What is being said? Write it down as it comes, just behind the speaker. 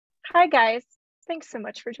Hi guys, thanks so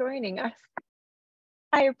much for joining us.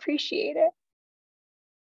 I appreciate it.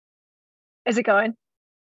 Is it going?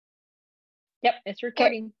 Yep, it's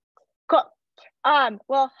recording. Cool.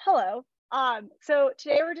 Well, hello. So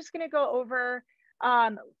today we're just going to go over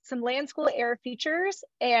some LanSchool Air features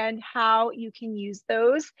and how you can use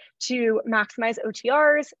those to maximize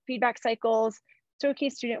OTRs, feedback cycles,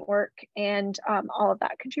 showcase student work, and all of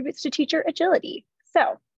that contributes to teacher agility.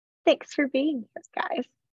 So thanks for being here, guys.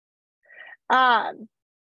 All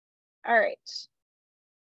right.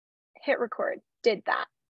 Hit record, did that.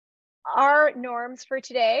 Our norms for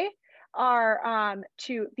today are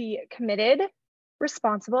to be committed,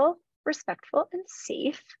 responsible, respectful, and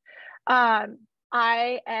safe.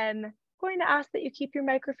 I am going to ask that you keep your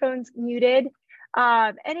microphones muted.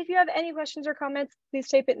 And if you have any questions or comments, please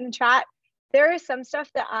type it in the chat. There is some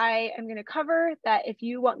stuff that I am going to cover that if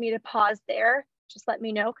you want me to pause there, just let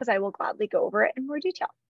me know because I will gladly go over it in more detail.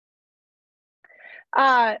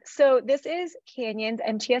 So this is Canyon's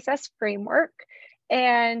MTSS framework,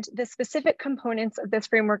 and the specific components of this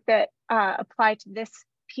framework that apply to this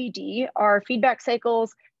PD are feedback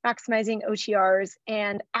cycles, maximizing OTRs,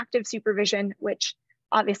 and active supervision, which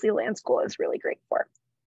obviously LanSchool is really great for.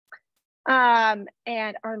 And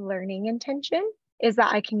our learning intention is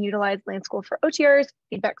that I can utilize LanSchool for OTRs,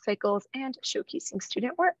 feedback cycles, and showcasing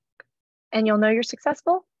student work. And you'll know you're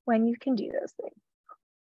successful when you can do those things.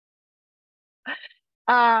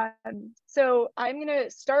 So I'm going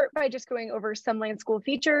to start by just going over some LanSchool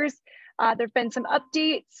features. There have been some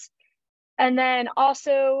updates, and then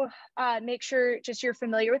also make sure just you're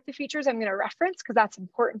familiar with the features I'm going to reference because that's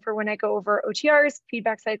important for when I go over OTRs,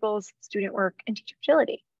 feedback cycles, student work, and teacher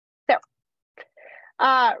agility. So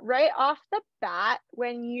right off the bat,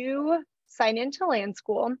 when you sign into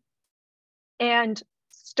LanSchool and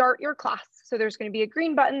start your class, so there's going to be a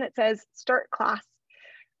green button that says start class.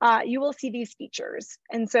 You will see these features.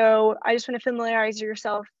 And so I just want to familiarize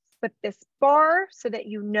yourself with this bar so that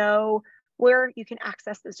you know where you can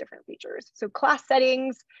access those different features. So class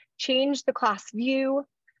settings, change the class view,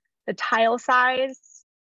 the tile size,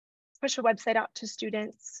 push a website out to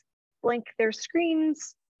students, blink their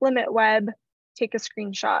screens, limit web, take a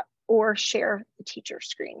screenshot, or share the teacher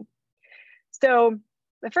screen. So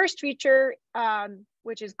the first feature,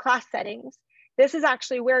 which is class settings, this is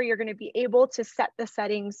actually where you're going to be able to set the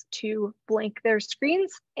settings to blink their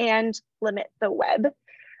screens and limit the web.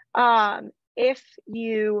 If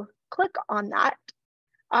you click on that,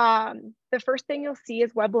 the first thing you'll see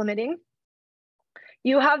is web limiting.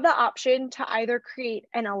 You have the option to either create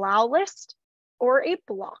an allow list or a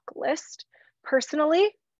block list. Personally,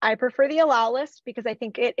 I prefer the allow list because I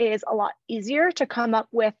think it is a lot easier to come up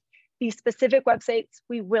with the specific websites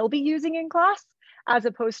we will be using in class, as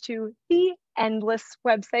opposed to the endless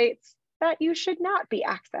websites that you should not be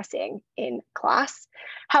accessing in class.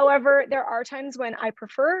 However, there are times when I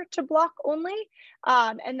prefer to block only,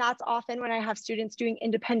 and that's often when I have students doing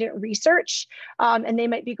independent research, and they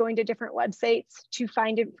might be going to different websites to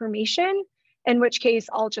find information, in which case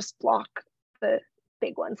I'll just block the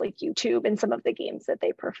big ones like YouTube and some of the games that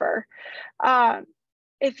they prefer.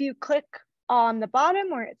 If you click on the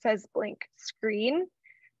bottom where it says blink screen,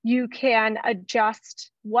 you can adjust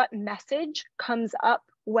what message comes up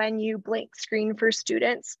when you blink screen for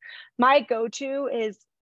students. My go-to is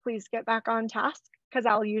please get back on task, because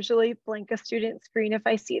I'll usually blink a student screen if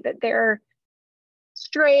I see that they're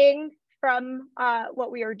straying from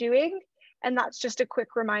what we are doing. And that's just a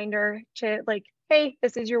quick reminder to like, hey,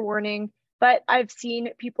 this is your warning. But I've seen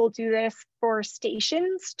people do this for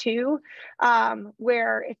stations too,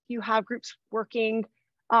 where if you have groups working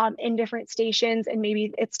in different stations and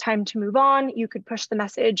maybe it's time to move on, you could push the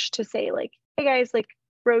message to say like, hey guys, like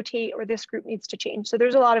rotate or this group needs to change. So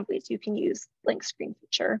there's a lot of ways you can use blink screen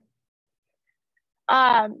feature.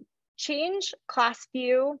 Change class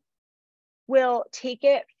view will take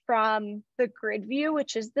it from the grid view,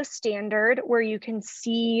 which is the standard where you can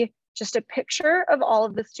see just a picture of all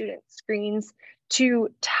of the student screens, to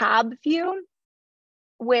tab view,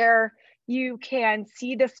 where you can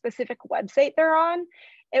see the specific website they're on.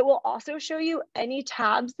 It will also show you any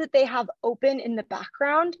tabs that they have open in the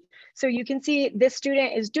background. So you can see this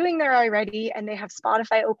student is doing their iReady and they have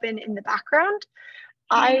Spotify open in the background.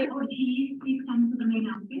 I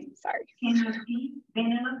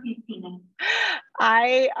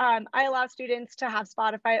allow students to have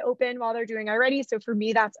Spotify open while they're doing iReady. So for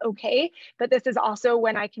me, that's okay. But this is also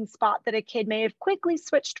when I can spot that a kid may have quickly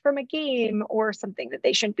switched from a game or something that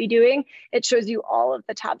they shouldn't be doing. It shows you all of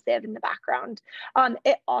the tabs they have in the background.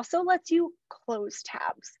 It also lets you close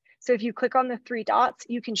tabs. So if you click on the 3 dots,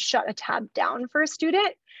 you can shut a tab down for a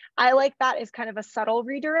student. I like that as kind of a subtle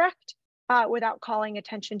redirect without calling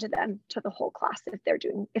attention to them to the whole class if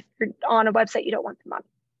you're on a website you don't want them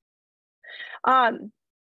on.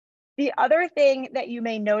 The other thing that you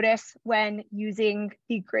may notice when using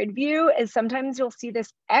the grid view is sometimes you'll see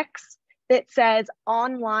this X that says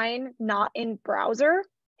online, not in browser.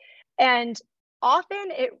 And often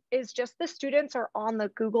it is just the students are on the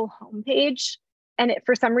Google homepage, and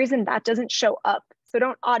for some reason that doesn't show up. So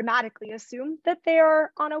don't automatically assume that they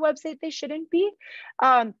are on a website they shouldn't be.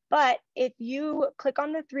 But if you click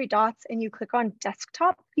on the three dots and you click on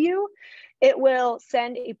desktop view, it will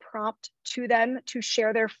send a prompt to them to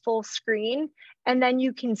share their full screen. And then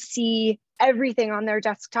you can see everything on their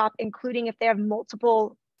desktop, including if they have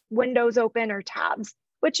multiple windows open or tabs,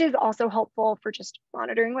 which is also helpful for just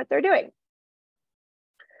monitoring what they're doing.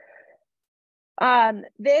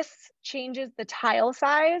 This changes the tile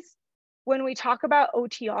size. When we talk about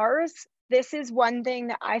OTRs, this is one thing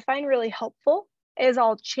that I find really helpful is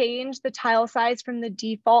I'll change the tile size from the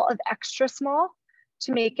default of extra small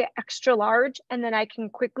to make it extra large. And then I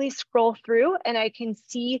can quickly scroll through and I can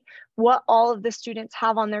see what all of the students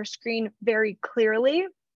have on their screen very clearly.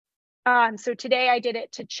 So today I did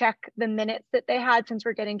it to check the minutes that they had since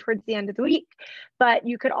we're getting towards the end of the week, but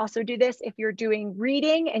you could also do this if you're doing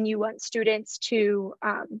reading and you want students to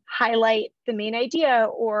highlight the main idea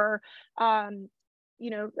or,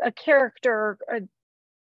 a character, a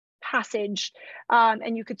passage,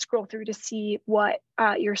 and you could scroll through to see what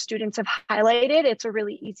your students have highlighted. It's a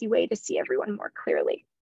really easy way to see everyone more clearly.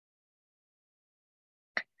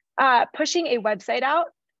 Pushing a website out.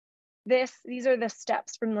 These are the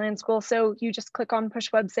steps from LanSchool. So you just click on push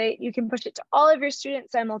website. You can push it to all of your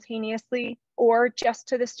students simultaneously or just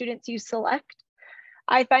to the students you select.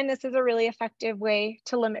 I find this is a really effective way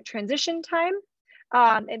to limit transition time.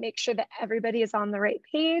 It makes sure that everybody is on the right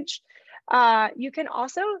page. You can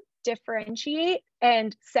also differentiate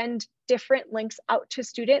and send different links out to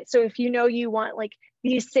students. So if you know you want like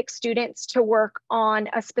these 6 students to work on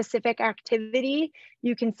a specific activity,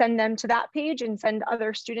 you can send them to that page and send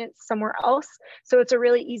other students somewhere else. So it's a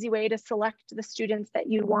really easy way to select the students that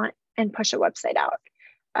you want and push a website out.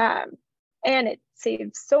 And it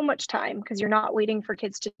saves so much time because you're not waiting for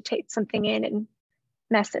kids to type something in and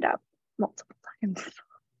mess it up multiple times.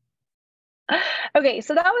 Okay,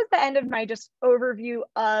 so that was the end of my just overview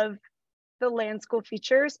of the LanSchool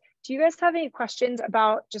features. Do you guys have any questions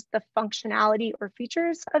about just the functionality or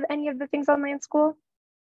features of any of the things on LanSchool?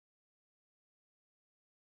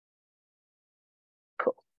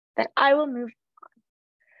 Cool, then I will move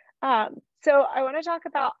on. So I want to talk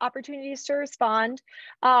about opportunities to respond.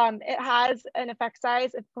 It has an effect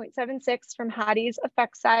size of 0.76 from Hattie's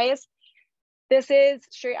effect size. This is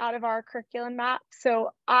straight out of our curriculum map.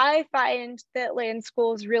 So I find that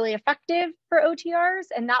LanSchool is really effective for OTRs.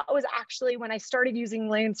 And that was actually when I started using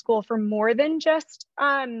LanSchool for more than just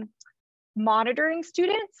monitoring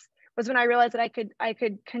students, was when I realized that I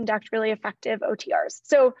could conduct really effective OTRs.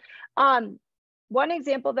 So one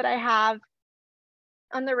example that I have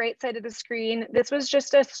on the right side of the screen, this was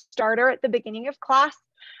just a starter at the beginning of class.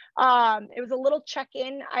 It was a little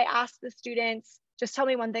check-in. I asked the students, just tell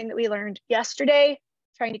me one thing that we learned yesterday,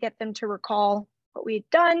 trying to get them to recall what we'd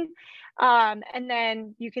done. And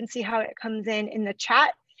then you can see how it comes in the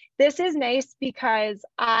chat. This is nice because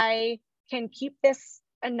I can keep this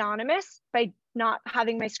anonymous by not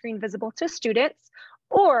having my screen visible to students,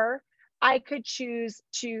 or I could choose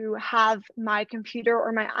to have my computer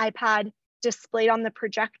or my iPad displayed on the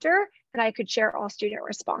projector and I could share all student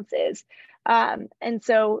responses. And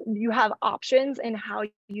so you have options in how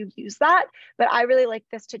you use that, but I really like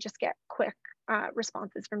this to just get quick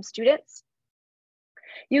responses from students.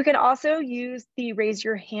 You can also use the raise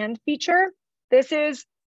your hand feature. This is,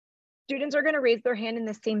 students are going to raise their hand in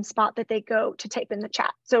the same spot that they go to type in the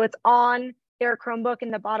chat. So it's on their Chromebook in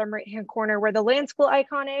the bottom right-hand corner where the LanSchool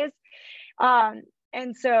icon is.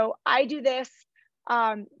 And so I do this,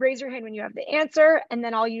 raise your hand when you have the answer, and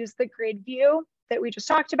then I'll use the grid view that we just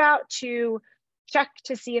talked about to check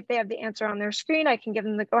to see if they have the answer on their screen. I can give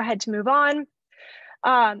them the go ahead to move on.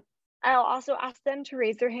 I'll also ask them to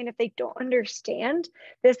raise their hand if they don't understand.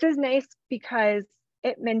 This is nice because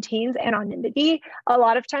it maintains anonymity. A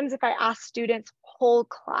lot of times if I ask students whole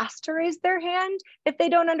class to raise their hand, if they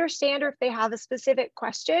don't understand or if they have a specific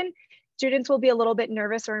question, students will be a little bit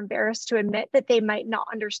nervous or embarrassed to admit that they might not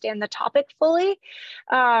understand the topic fully.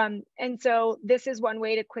 And so this is one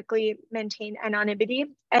way to quickly maintain anonymity.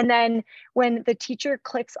 And then when the teacher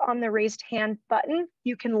clicks on the raised hand button,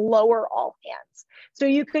 you can lower all hands. So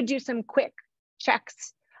you could do some quick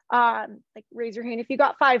checks, like raise your hand if you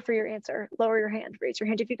got 5 for your answer, lower your hand, raise your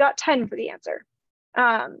hand if you got 10 for the answer.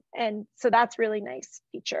 And so that's really nice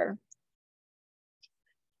feature.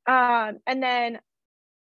 And then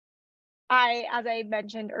as I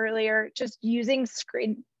mentioned earlier, just using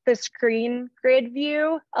the screen grid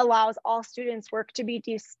view allows all students' work to be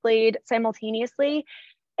displayed simultaneously.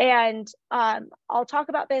 And I'll talk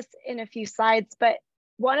about this in a few slides, but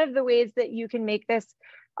one of the ways that you can make this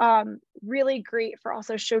really great for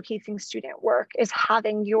also showcasing student work is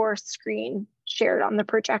having your screen shared on the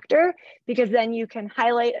projector, because then you can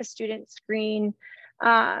highlight a student's screen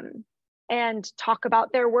and talk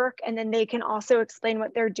about their work, and then they can also explain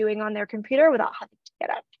what they're doing on their computer without having to get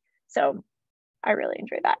up. So I really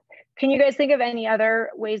enjoy that. Can you guys think of any other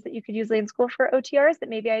ways that you could use LanSchool for OTRs that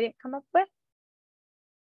maybe I didn't come up with?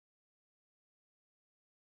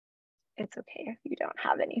 It's okay if you don't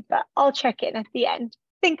have any, but I'll check in at the end.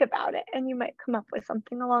 Think about it, and you might come up with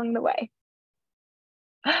something along the way.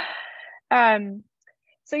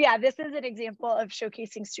 So yeah, this is an example of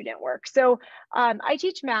showcasing student work. So I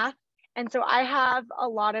teach math, and so I have a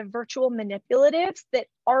lot of virtual manipulatives that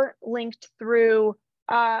aren't linked through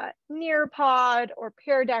Nearpod or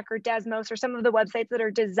Pear Deck or Desmos or some of the websites that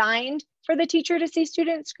are designed for the teacher to see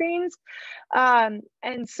student screens. And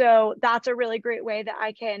so that's a really great way that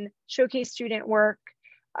I can showcase student work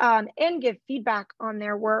and give feedback on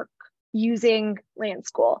their work using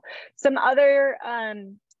LanSchool. Some other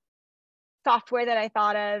software that I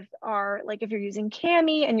thought of are, like, if you're using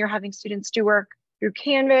Kami and you're having students do work through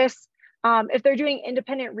Canvas, if they're doing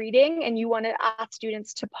independent reading and you want to ask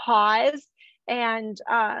students to pause and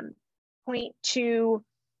point to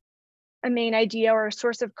a main idea or a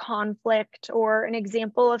source of conflict or an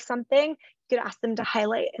example of something, you could ask them to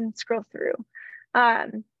highlight and scroll through.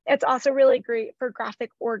 It's also really great for graphic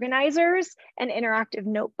organizers and interactive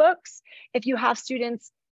notebooks. If you have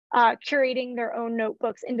students curating their own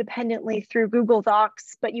notebooks independently through Google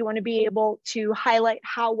Docs, but you want to be able to highlight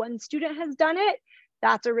how one student has done it,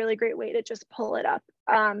 that's a really great way to just pull it up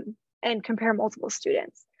and compare multiple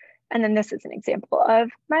students. And then this is an example of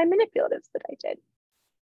my manipulatives that I did.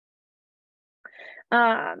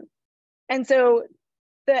 And so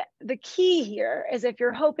the key here is, if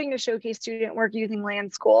you're hoping to showcase student work using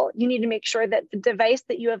LanSchool, you need to make sure that the device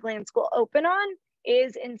that you have LanSchool open on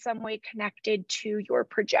is in some way connected to your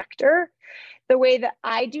projector. The way that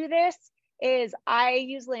I do this is I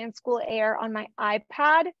use LanSchool Air on my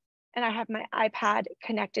iPad, and I have my iPad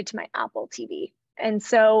connected to my Apple TV. And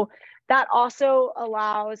so that also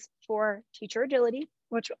allows for teacher agility,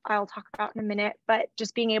 which I'll talk about in a minute, but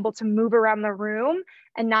just being able to move around the room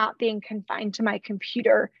and not being confined to my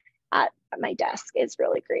computer at my desk is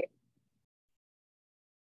really great.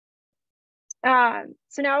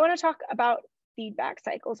 So now I want to talk about feedback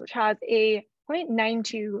cycles, which has a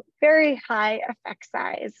 0.92 very high effect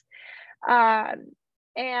size.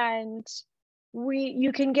 And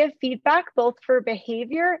you can give feedback both for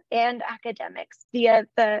behavior and academics via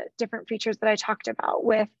the different features that I talked about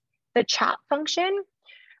with the chat function.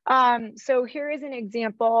 So here is an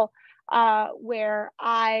example where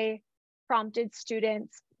I prompted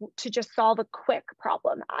students to just solve a quick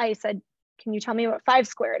problem. I said, can you tell me what 5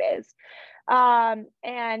 squared is?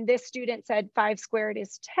 And this student said 5 squared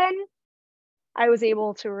is 10. I was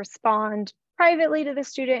able to respond privately to the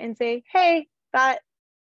student and say, hey, that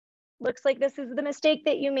looks like this is the mistake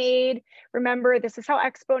that you made. Remember, this is how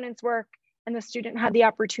exponents work. And the student had the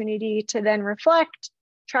opportunity to then reflect,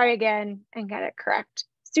 try again, and get it correct.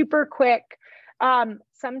 Super quick.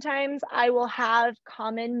 Sometimes I will have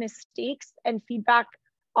common mistakes and feedback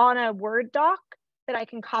on a Word doc that I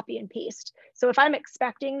can copy and paste. So if I'm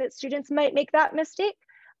expecting that students might make that mistake,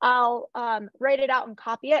 I'll write it out and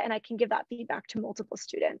copy it, and I can give that feedback to multiple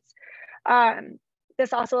students.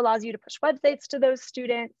 This also allows you to push websites to those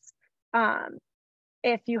students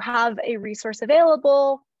if you have a resource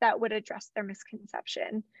available that would address their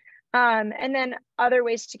misconception. And then other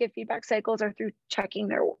ways to give feedback cycles are through checking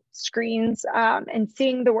their screens and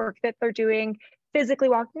seeing the work that they're doing, physically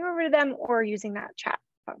walking over to them, or using that chat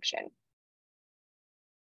function.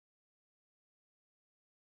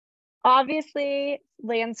 Obviously,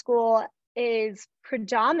 LanSchool is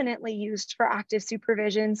predominantly used for active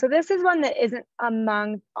supervision. So this is one that isn't on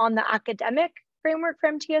the academic framework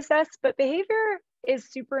for MTSS, but behavior is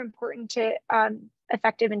super important to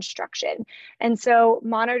effective instruction. And so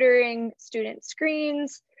monitoring student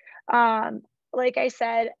screens, like I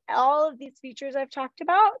said, all of these features I've talked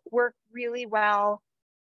about work really well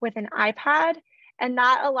with an iPad, and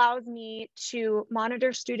that allows me to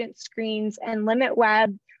monitor student screens and limit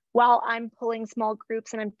web while I'm pulling small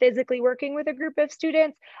groups and I'm physically working with a group of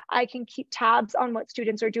students, I can keep tabs on what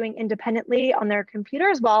students are doing independently on their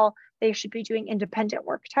computers while they should be doing independent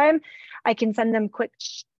work time. I can send them quick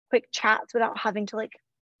chats without having to like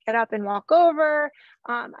get up and walk over.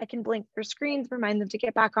 I can blink their screens, remind them to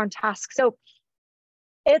get back on task. So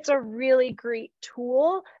it's a really great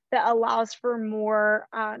tool that allows for more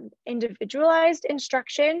individualized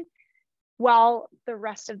instruction while the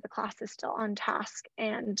rest of the class is still on task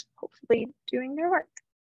and hopefully doing their work.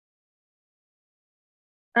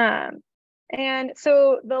 And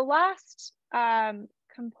so the last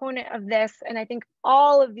component of this, and I think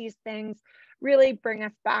all of these things really bring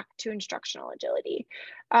us back to instructional agility.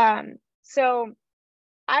 So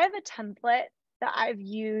I have a template that I've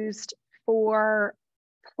used for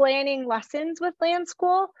planning lessons with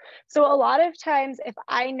LanSchool. So a lot of times if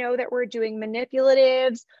I know that we're doing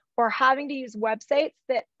manipulatives or having to use websites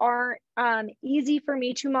that aren't easy for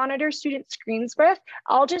me to monitor student screens with,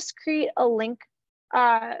 I'll just create a link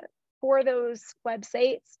for those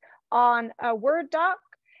websites on a Word doc.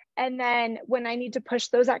 And then when I need to push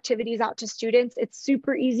those activities out to students, it's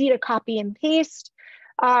super easy to copy and paste.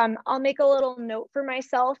 I'll make a little note for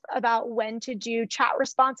myself about when to do chat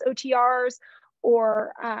response OTRs,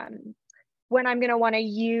 or when I'm gonna wanna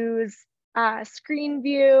use screen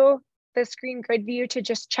view, the screen grid view, to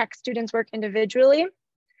just check students' work individually.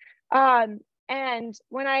 And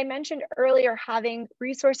when I mentioned earlier having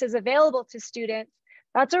resources available to students,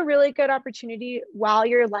 that's a really good opportunity while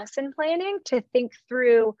you're lesson planning to think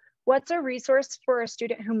through what's a resource for a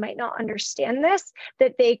student who might not understand this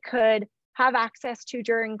that they could have access to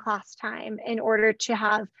during class time in order to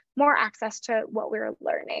have more access to what we're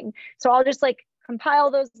learning. So I'll just like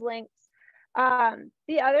compile those links.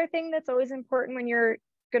 The other thing that's always important when you're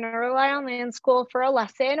going to rely on LanSchool for a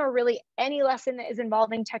lesson, or really any lesson that is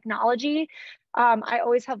involving technology, I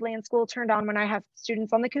always have LanSchool turned on when I have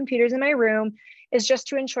students on the computers in my room, is just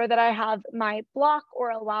to ensure that I have my block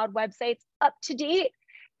or allowed websites up to date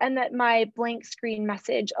and that my blank screen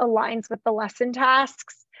message aligns with the lesson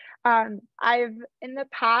tasks. I've in the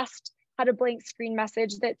past had a blank screen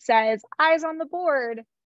message that says eyes on the board,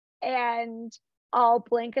 and I'll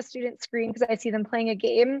blank a student's screen because I see them playing a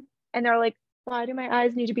game and they're like, why do my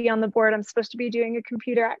eyes need to be on the board? I'm supposed to be doing a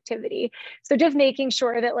computer activity. So just making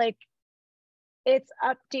sure that like it's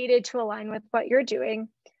updated to align with what you're doing.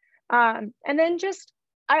 And then just,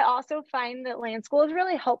 I also find that LanSchool is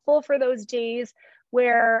really helpful for those days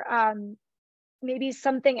where maybe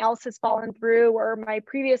something else has fallen through or my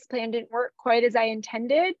previous plan didn't work quite as I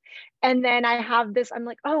intended. And then I have this, I'm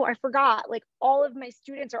like, oh, I forgot, like all of my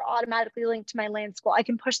students are automatically linked to my LanSchool. I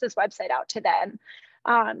can push this website out to them.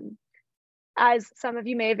 As some of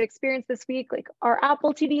you may have experienced this week, like our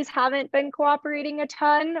Apple TVs haven't been cooperating a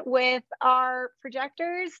ton with our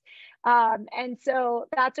projectors. And so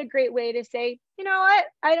that's a great way to say, you know what,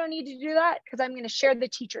 I don't need to do that because I'm going to share the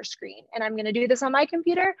teacher screen and I'm going to do this on my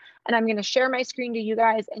computer and I'm going to share my screen to you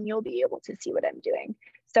guys and you'll be able to see what I'm doing.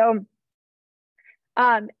 So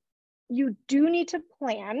you do need to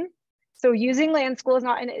plan. So using LanSchool is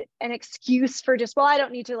not an excuse for just, well, I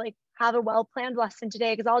don't need to like have a well-planned lesson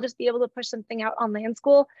today because I'll just be able to push something out on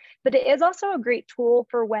LanSchool. But it is also a great tool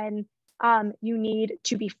for when you need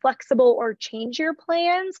to be flexible or change your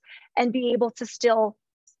plans and be able to still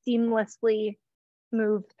seamlessly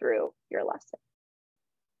move through your lesson.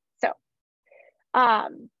 So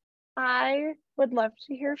I would love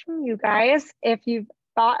to hear from you guys if you've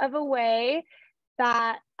thought of a way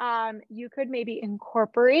that you could maybe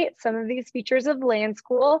incorporate some of these features of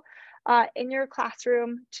LanSchool in your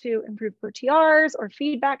classroom to improve OTRs or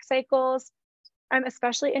feedback cycles. I'm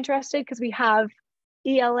especially interested because we have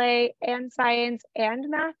ELA and science and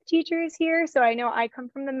math teachers here. So I know I come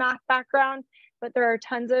from the math background, but there are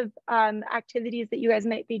tons of activities that you guys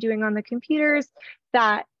might be doing on the computers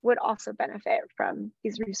that would also benefit from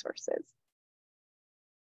these resources.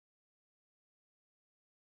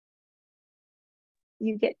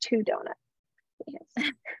 You get 2 donuts. Yes.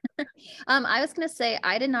 I was going to say,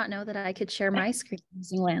 I did not know that I could share my screen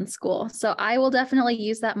using LanSchool. So I will definitely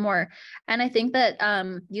use that more. And I think that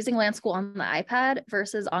using LanSchool on the iPad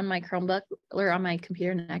versus on my Chromebook or on my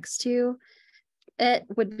computer next to it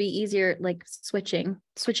would be easier, like switching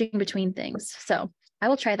between things. So I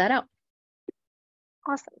will try that out.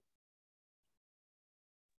 Awesome.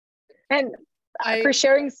 And for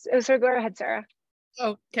sharing, so go ahead, Sarah.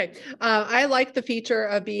 Okay. I like the feature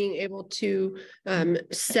of being able to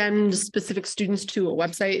send specific students to a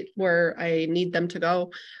website where I need them to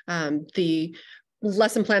go. The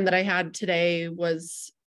lesson plan that I had today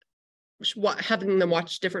was having them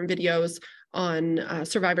watch different videos on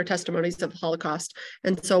survivor testimonies of the Holocaust.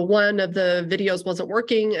 And so one of the videos wasn't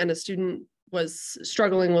working and a student was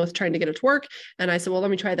struggling with trying to get it to work. And I said, well,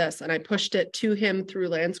 let me try this. And I pushed it to him through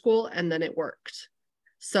LanSchool and then it worked.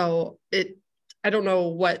 So I don't know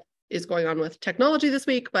what is going on with technology this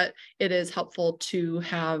week, but it is helpful to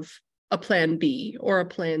have a plan B or a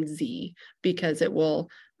plan Z, because it will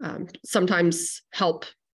sometimes help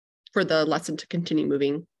for the lesson to continue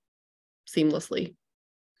moving seamlessly.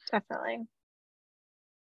 Definitely.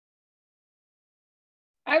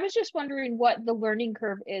 I was just wondering what the learning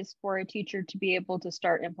curve is for a teacher to be able to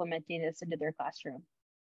start implementing this into their classroom.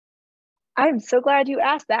 I'm so glad you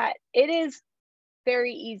asked that. It is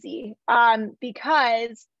very easy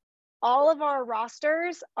because all of our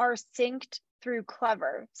rosters are synced through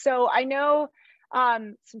Clever. So I know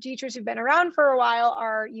some teachers who've been around for a while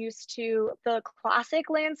are used to the classic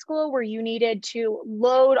LanSchool, where you needed to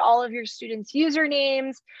load all of your students'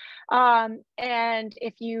 usernames. And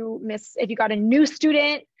if you got a new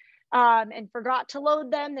student and forgot to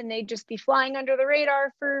load them, then they'd just be flying under the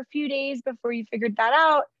radar for a few days before you figured that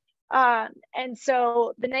out. And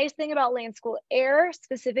so the nice thing about LanSchool Air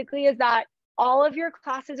specifically is that all of your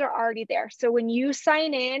classes are already there. So when you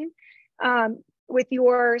sign in with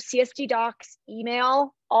your CSD Docs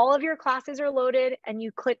email, all of your classes are loaded and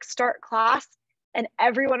you click Start Class, and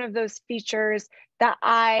every one of those features that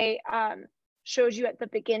I showed you at the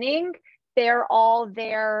beginning, they're all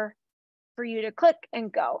there for you to click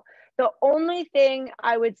and go. The only thing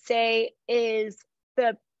I would say is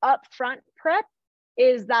the upfront prep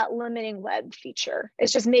is that limiting web feature.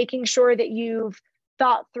 It's just making sure that you've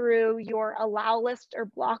thought through your allow list or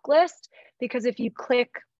block list, because if you click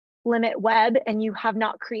limit web and you have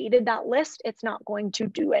not created that list, it's not going to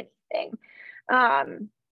do anything.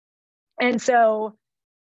 And so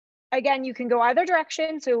again, you can go either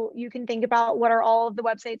direction. So you can think about what are all of the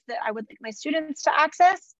websites that I would like my students to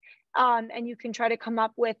access. And you can try to come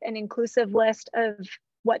up with an inclusive list of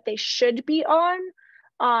what they should be on.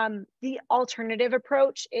 The alternative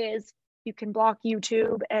approach is you can block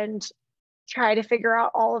YouTube and try to figure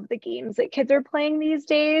out all of the games that kids are playing these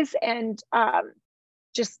days and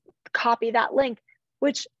just copy that link,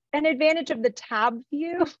 which an advantage of the tab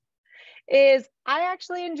view is I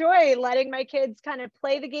actually enjoy letting my kids kind of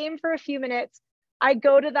play the game for a few minutes. I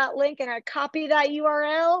go to that link and I copy that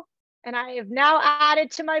URL and I have now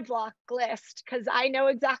added to my block list because I know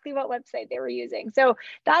exactly what website they were using. So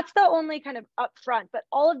that's the only kind of upfront, but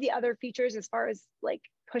all of the other features as far as like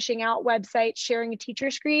pushing out websites, sharing a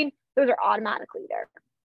teacher screen, those are automatically there.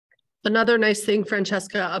 Another nice thing,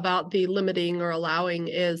 Francesca, about the limiting or allowing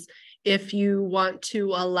is if you want to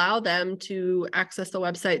allow them to access the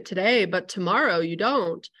website today, but tomorrow you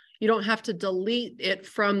don't have to delete it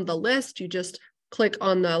from the list. You just click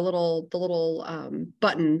on the little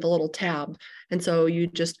button, the little tab. And so you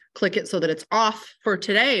just click it so that it's off for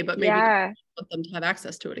today, but maybe you want them to have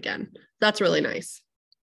access to it again. That's really nice.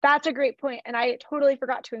 That's a great point. And I totally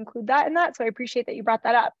forgot to include that in that. So I appreciate that you brought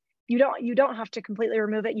that up. You don't have to completely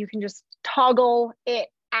remove it. You can just toggle it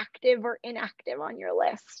active or inactive on your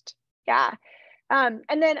list. Yeah. And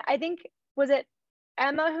then I think, was it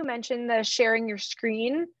Emma who mentioned the sharing your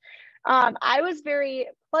screen? I was very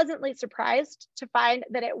pleasantly surprised to find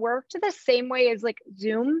that it worked the same way as like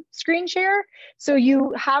Zoom screen share. So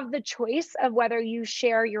you have the choice of whether you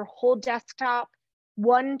share your whole desktop,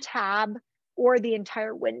 one tab, or the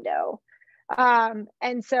entire window.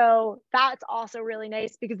 And so that's also really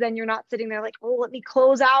nice because then you're not sitting there like, oh, let me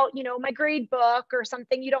close out, my grade book or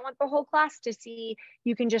something you don't want the whole class to see.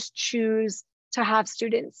 You can just choose to have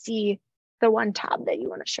students see the one tab that you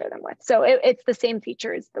want to share them with. So it's the same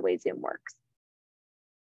feature as the way Zoom works.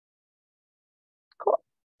 Cool.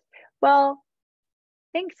 Well,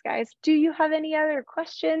 thanks guys. Do you have any other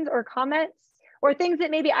questions or comments or things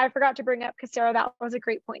that maybe I forgot to bring up? Because Sarah, that was a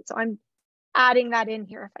great point. So I'm adding that in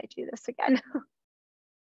here if I do this again.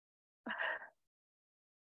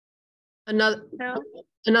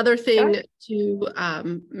 Another thing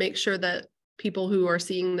to make sure that people who are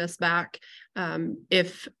seeing this back,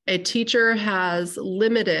 if a teacher has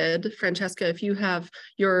limited, Francesca, if you have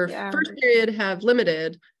your first period have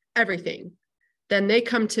limited everything, then they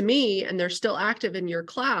come to me and they're still active in your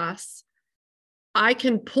class. I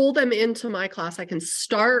can pull them into my class. I can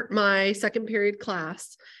start my second period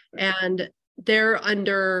class and they're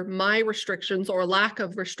under my restrictions or lack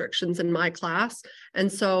of restrictions in my class.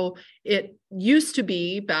 And so it used to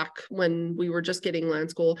be back when we were just getting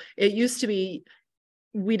LanSchool, it used to be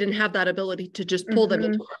we didn't have that ability to just pull them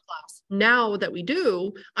into our class. Now that we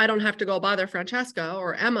do, I don't have to go bother Francesca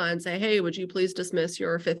or Emma and say, hey, would you please dismiss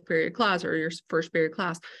your 5th period class or your 1st period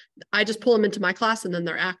class? I just pull them into my class and then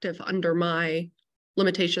they're active under my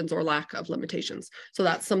limitations or lack of limitations. So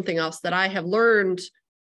that's something else that I have learned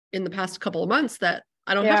in the past couple of months, that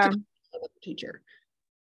I don't have to go to the teacher.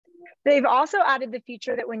 They've also added the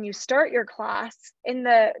feature that when you start your class,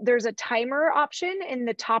 there's a timer option in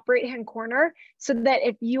the top right-hand corner, so that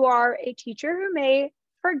if you are a teacher who may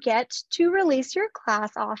forget to release your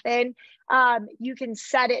class often, you can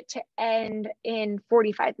set it to end in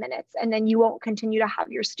 45 minutes, and then you won't continue to have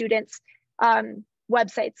your students'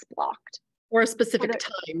 websites blocked. Or a specific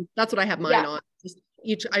time. That's what I have mine on. Just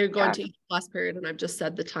I go into each class period and I've just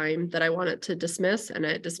said the time that I want it to dismiss, and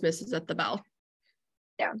it dismisses at the bell.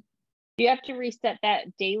 Yeah. Do you have to reset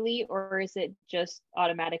that daily, or is it just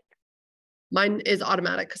automatic? Mine is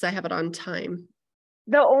automatic because I have it on time.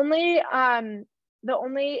 The only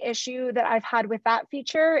issue that I've had with that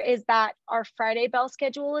feature is that our Friday bell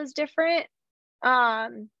schedule is different.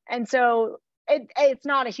 And so it's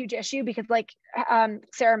not a huge issue, because like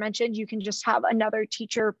Sarah mentioned, you can just have another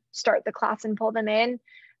teacher start the class and pull them in.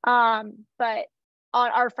 But on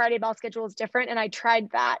our Friday bell schedule is different. And I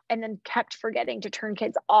tried that and then kept forgetting to turn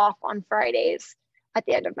kids off on Fridays at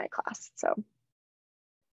the end of my class. So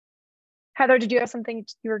Heather, did you have something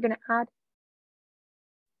you were going to add?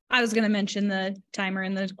 I was going to mention the timer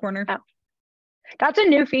in the corner. Oh. That's a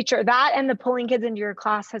new feature. That and the pulling kids into your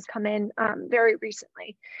class has come in very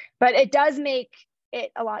recently, but it does make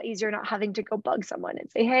it a lot easier not having to go bug someone and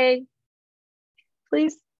say, hey,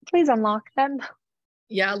 please unlock them.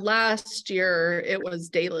 Yeah, last year it was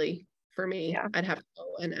daily for me. Yeah. I'd have to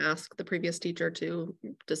go and ask the previous teacher to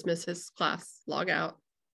dismiss his class, log out,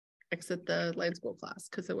 exit the LanSchool class,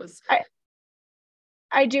 because it was...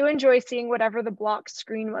 I do enjoy seeing whatever the block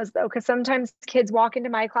screen was, though, because sometimes kids walk into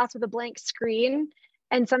my class with a blank screen,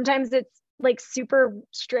 and sometimes it's like super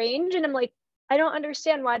strange. And I'm like, I don't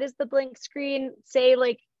understand. Why does the blank screen say,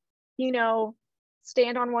 like, you know,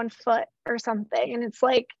 stand on one foot or something? And it's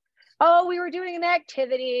like, oh, we were doing an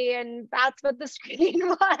activity and that's what the screen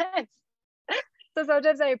was. So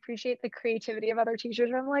sometimes I appreciate the creativity of other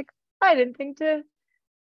teachers. I'm like, I didn't think to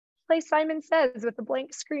play Simon Says with a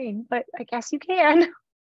blank screen, but I guess you can.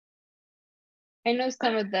 I know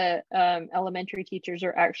some of the elementary teachers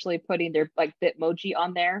are actually putting their like Bitmoji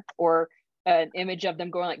on there, or an image of them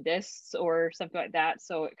going like this or something like that.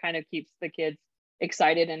 So it kind of keeps the kids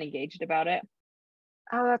excited and engaged about it.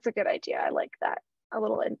 Oh, that's a good idea. I like that. A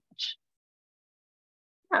little image.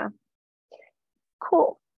 Yeah.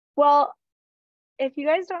 Cool. Well, if you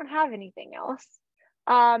guys don't have anything else,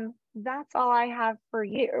 that's all I have for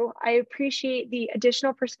you. I appreciate the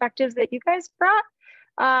additional perspectives that you guys brought.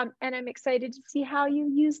 And I'm excited to see how you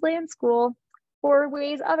use LanSchool for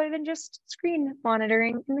ways other than just screen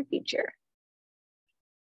monitoring in the future.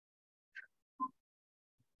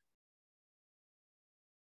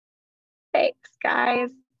 Thanks, guys.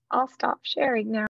 I'll stop sharing now.